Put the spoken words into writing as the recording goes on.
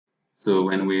So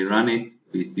when we run it,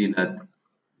 we see that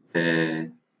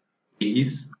the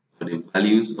keys or the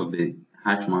values of the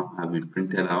hash map have been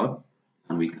printed out,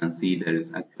 and we can see there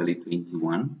is actually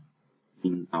 21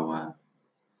 in our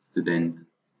student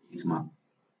age map.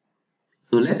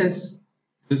 So let us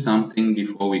do something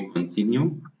before we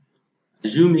continue.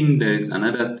 Assuming there is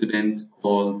another student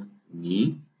called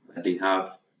me, but they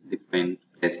have different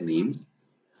first names,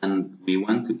 and we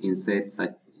want to insert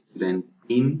such a student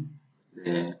in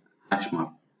the hash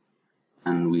map,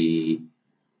 and we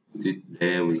put it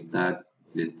there. We start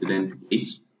the student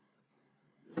age,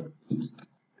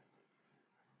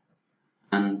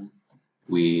 and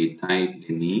we type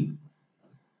the name.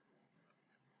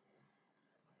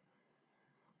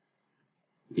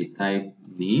 We type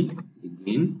me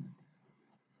again,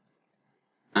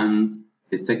 and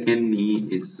the second me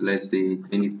is, let's say,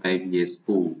 25 years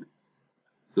old.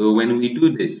 So when we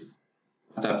do this,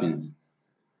 what happens?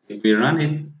 If we run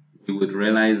it, we would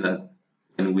realize that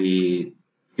when we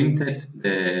printed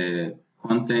the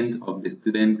content of the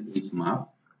student age map,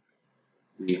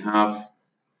 we have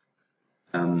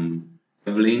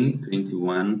Evelyn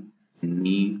 21 and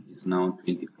me is now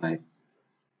 25.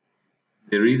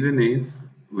 The reason is,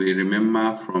 we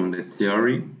remember from the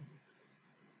theory,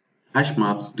 hash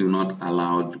maps do not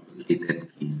allow duplicated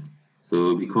keys.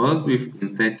 So because we've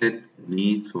inserted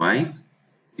me twice,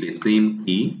 the same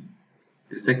key,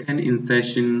 the second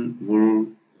insertion will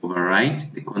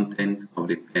overwrite the content of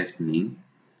the first name.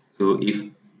 So if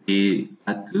there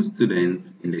are two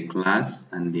students in the class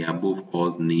and they are both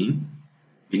called name,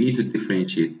 we need to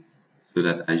differentiate, so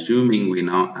that assuming we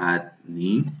now add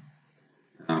me,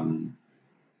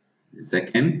 the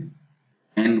second,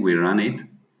 and we run it,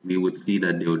 we would see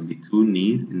that there would be two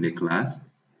names in the class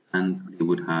and they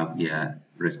would have their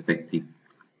respective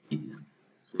keys.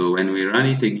 So when we run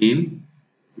it again,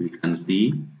 we can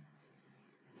see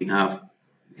we have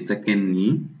the second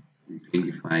knee with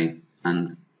 25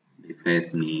 and the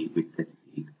first knee with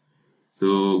 38.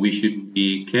 So we should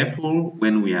be careful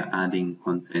when we are adding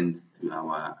content to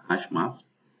our hash maps.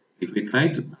 If we try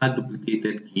to add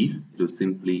duplicated keys, it will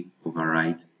simply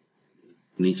overwrite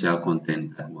the initial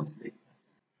content that was there.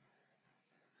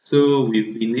 So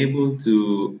we've been able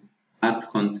to add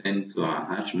content to our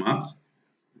hash maps.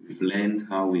 We've learned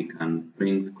how we can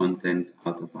print content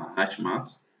out of our hash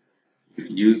maps. We've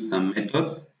used some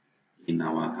methods in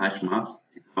our hash maps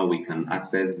and how we can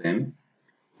access them.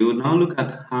 We will now look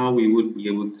at how we would be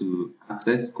able to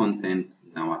access content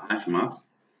in our hash maps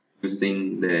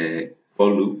using the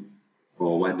for loop,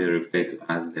 or what they refer to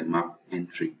as the map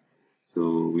entry.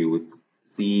 So we would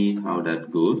see how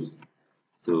that goes.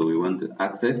 So we want to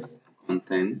access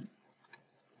content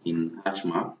in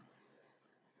HashMap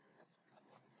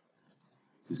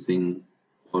using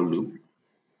for loop.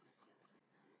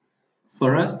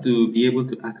 For us to be able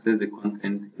to access the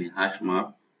content in a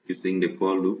HashMap using the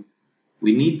for loop,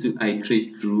 we need to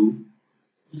iterate through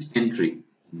each entry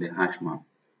in the HashMap.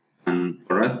 And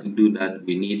for us to do that,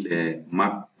 we need the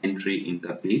map entry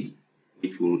interface,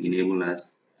 which will enable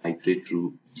us to iterate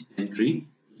through each entry,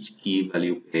 each key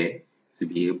value pair, to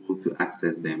be able to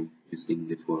access them using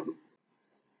the for loop.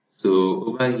 So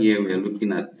over here, we are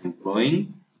looking at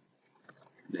employing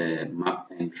the map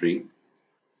entry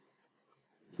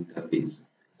interface.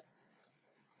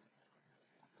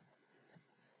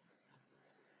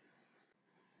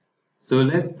 So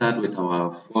let's start with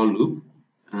our for loop,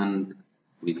 and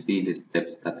we see the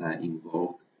steps that are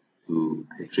involved to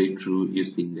iterate through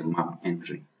using the map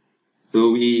entry. So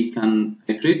we can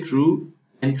iterate through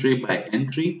entry by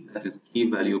entry, that is key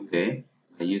value pair,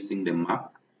 by using the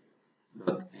map.entry.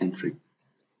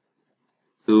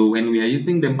 So when we are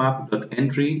using the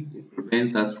map.entry, it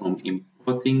prevents us from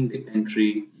importing the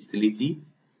entry utility.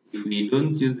 If we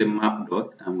don't use the map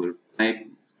dot and we'll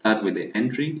start with the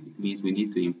entry, it means we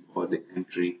need to import the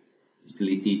entry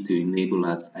utility to enable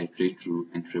us iterate through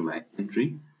entry by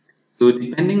entry. So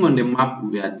depending on the map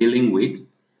we are dealing with,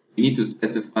 we need to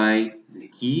specify the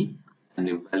key and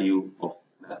the value of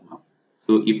that map.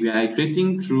 So if we are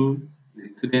iterating through the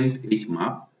student age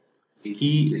map, the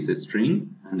key is a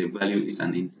string and the value is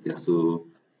an integer. So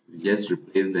we just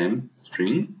replace them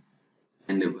string,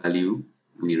 and the value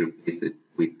we replace it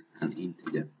with an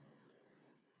integer.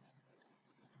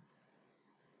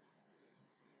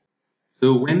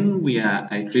 So when we are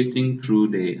iterating through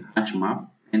the hash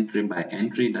map entry by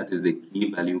entry, that is the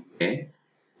key value pair,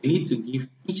 we need to give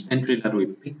each entry that we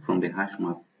pick from the hash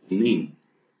map a name,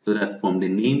 so that from the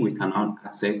name we can now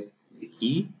access the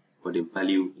key or the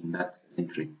value in that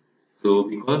entry. So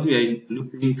because we are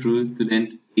looping through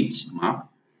student age map,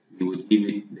 we would give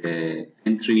it the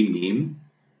entry name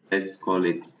let's call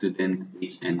it student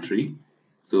age entry.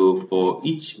 So for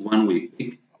each one we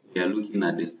pick, we are looking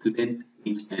at the student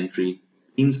age entry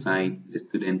inside the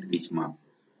student age map.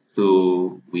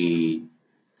 So we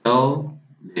tell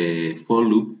the for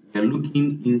loop we are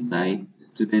looking inside the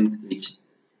student age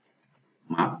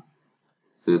map.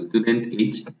 So student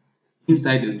age,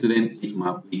 inside the student age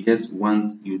map, we just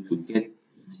want you to get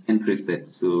each entry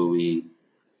set. So we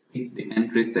pick the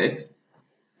entry set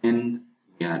and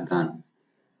we are done.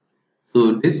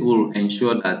 So this will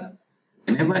ensure that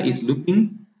whenever it's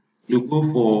looping, you go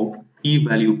for key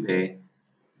value pair,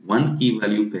 one key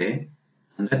value pair,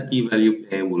 and that key value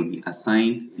pair will be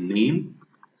assigned a name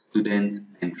student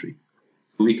entry.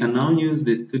 So we can now use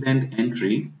the student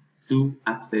entry to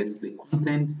access the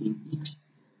content in each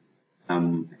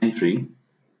entry,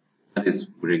 that is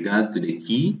with regards to the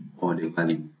key or the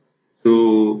value.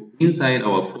 So inside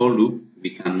our for loop, we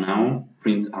can now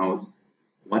print out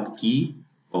what key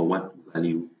or what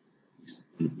value is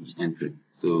in each entry.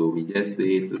 So we just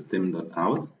say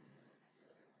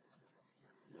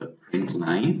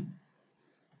system.out.println.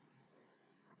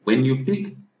 When you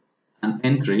pick an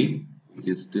entry, which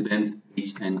is student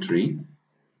age entry,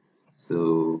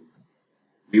 so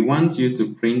we want you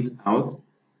to print out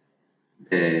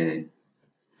the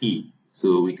key.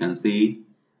 So we can say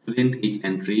student age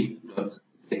entry dot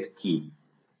get key,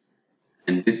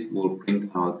 and this will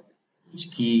print out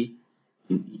each key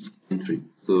in each entry.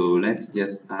 So let's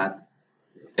just add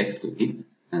the text to it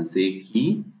and say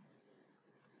key,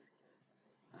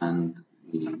 and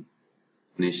we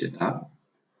finish it up.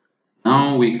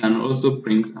 Now we can also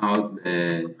print out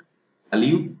the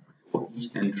value for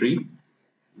each entry.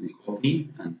 We copy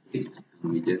and paste,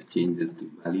 and we just change this to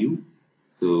value.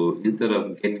 So instead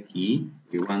of get key,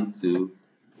 we want to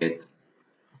get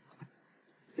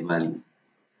the value.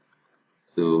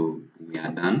 So we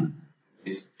are done.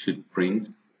 This should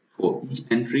print for each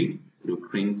entry. It will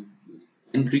print the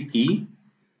entry key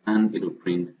and it will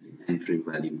print the entry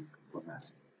value for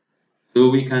us.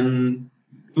 So we can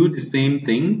do the same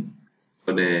thing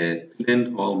for the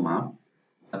student all map,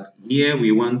 but here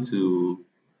we want to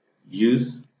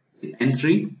use the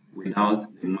entry without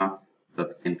the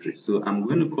map.entry. So I'm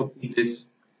going to copy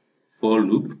this for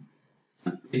loop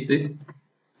and paste it,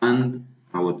 and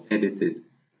I would edit it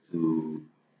to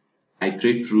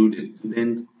iterate through the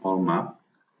student all map,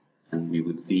 and we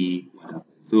would see what happens.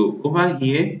 So over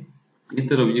here,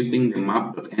 instead of using the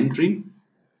map.entry,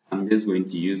 I'm just going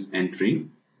to use entry,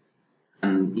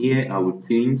 and here I would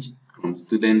change from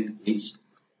student age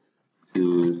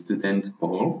to student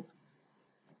all,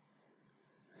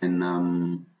 and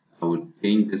I would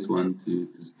change this one to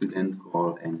student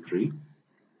all entry,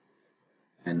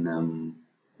 and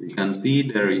you can see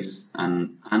there is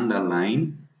an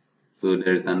underline, so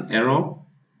there is an error.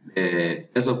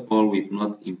 First of all, we've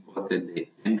not imported the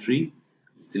entry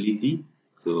utility,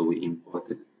 so we import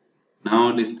it.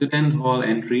 Now the student all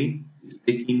entry is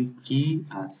taking key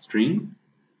as string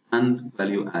and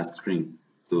value as string,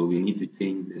 so we need to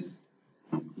change this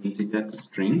from integer to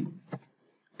string,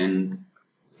 and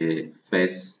the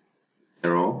first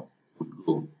error would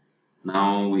go.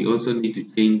 Now we also need to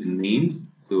change the names,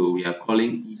 so we are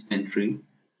calling each entry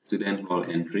student all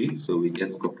entry, so we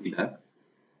just copy that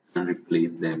and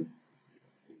replace them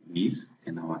with these,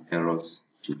 and our errors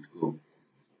should go.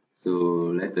 So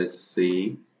let us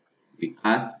say we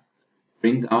add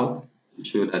print out to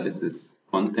show that this is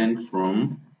content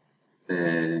from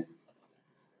the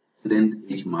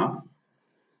student age map,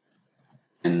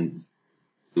 and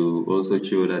to also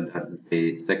show that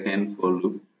the second for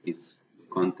loop is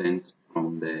content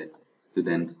from the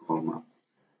student all map.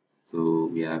 So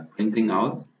we are printing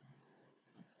out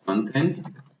content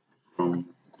from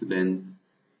student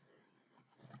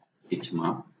age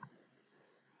map,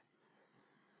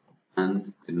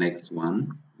 and the next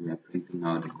one we are printing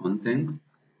out the content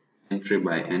entry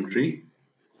by entry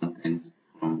content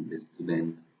from the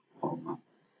student all map.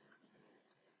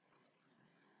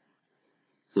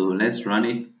 So let's run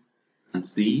it and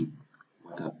see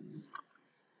what happens.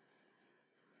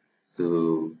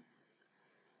 So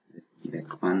let me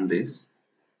expand this.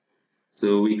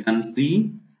 So we can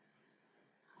see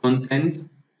content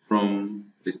from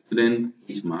the student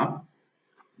age map.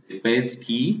 The first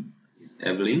key is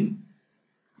Evelyn.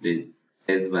 The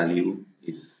first value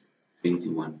is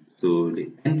 21. So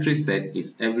the entry set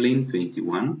is Evelyn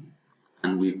 21,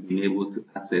 and we've been able to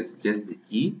access just the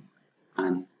key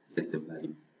and just the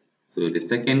value. So the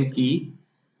second key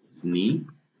is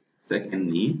name,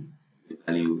 second name, the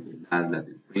value it has that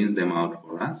it prints them out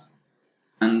for us.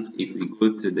 And if we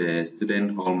go to the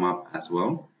student all map as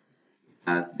well, it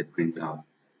has the printout,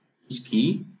 each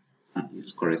key and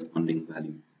its corresponding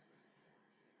value.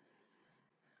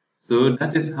 So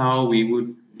that is how we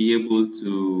would be able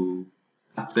to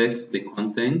access the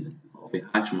content of a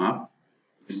hash map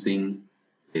using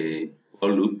the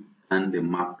for loop and the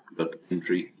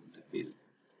map.entry interface.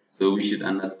 So we should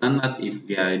understand that if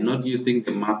we are not using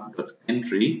the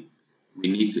map.entry, we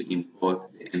need to import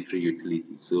the entry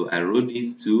utility. So I wrote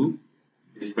these two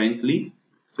differently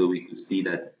so we could see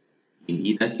that in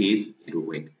either case it will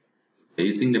work. If we are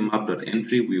using the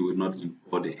map.entry, we will not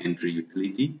import the entry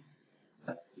utility.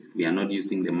 But if we are not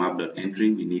using the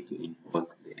map.entry, we need to import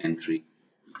the entry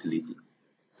utility.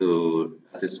 So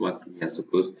that is what we are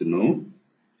supposed to know.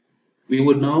 We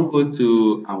would now go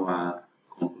to our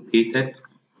complicated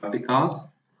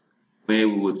practicals, where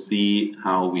we would see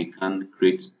how we can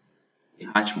create a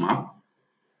hash map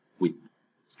with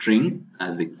string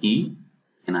as the key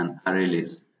and an array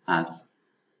list as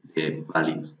the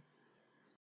values.